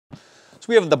So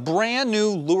we have the brand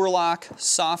new Lure Lock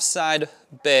soft side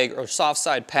bag or soft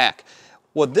side pack.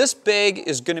 What this bag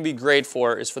is going to be great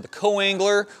for is for the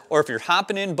co-angler, or if you're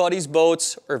hopping in buddies'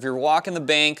 boats, or if you're walking the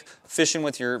bank, fishing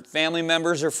with your family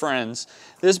members or friends.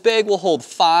 This bag will hold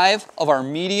 5 of our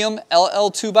medium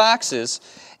LL2 boxes,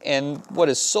 and what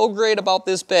is so great about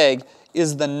this bag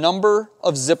is the number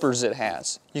of zippers it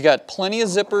has. You got plenty of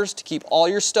zippers to keep all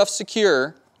your stuff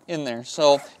secure in there.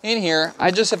 So in here,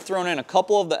 I just have thrown in a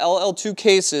couple of the LL2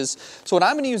 cases. So what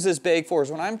I'm going to use this bag for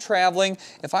is when I'm traveling,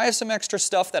 if I have some extra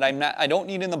stuff that I don't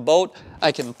need in the boat,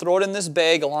 I can throw it in this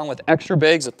bag along with extra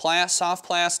bags of soft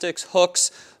plastics,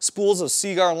 hooks, spools of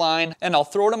cigar line, and I'll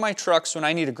throw it in my truck so when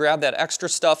I need to grab that extra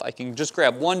stuff, I can just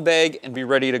grab one bag and be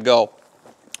ready to go.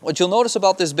 What you'll notice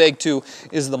about this bag too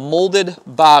is the molded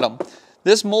bottom.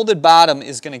 This molded bottom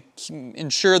is going to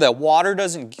ensure that water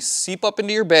doesn't seep up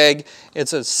into your bag.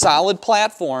 It's a solid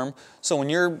platform, so when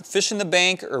you're fishing the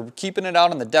bank or keeping it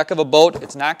out on the deck of a boat,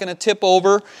 it's not going to tip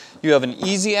over. You have an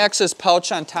easy access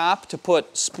pouch on top to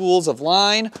put spools of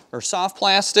line or soft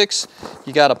plastics.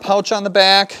 You got a pouch on the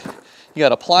back. You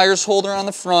got a pliers holder on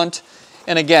the front.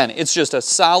 And again, it's just a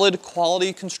solid,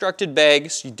 quality constructed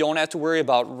bag, so you don't have to worry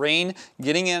about rain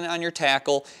getting in on your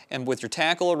tackle. And with your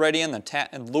tackle already in the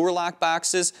lure lock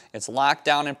boxes, it's locked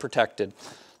down and protected.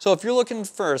 So if you're looking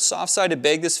for a soft-sided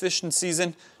bag this fishing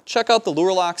season, check out the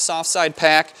Lure Lock Soft Side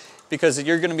Pack, because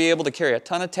you're going to be able to carry a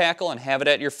ton of tackle and have it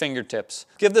at your fingertips.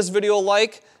 Give this video a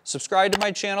like, subscribe to my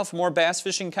channel for more bass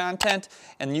fishing content,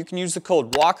 and you can use the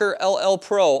code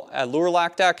WalkerLLPro at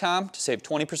lurelock.com to save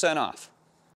 20% off.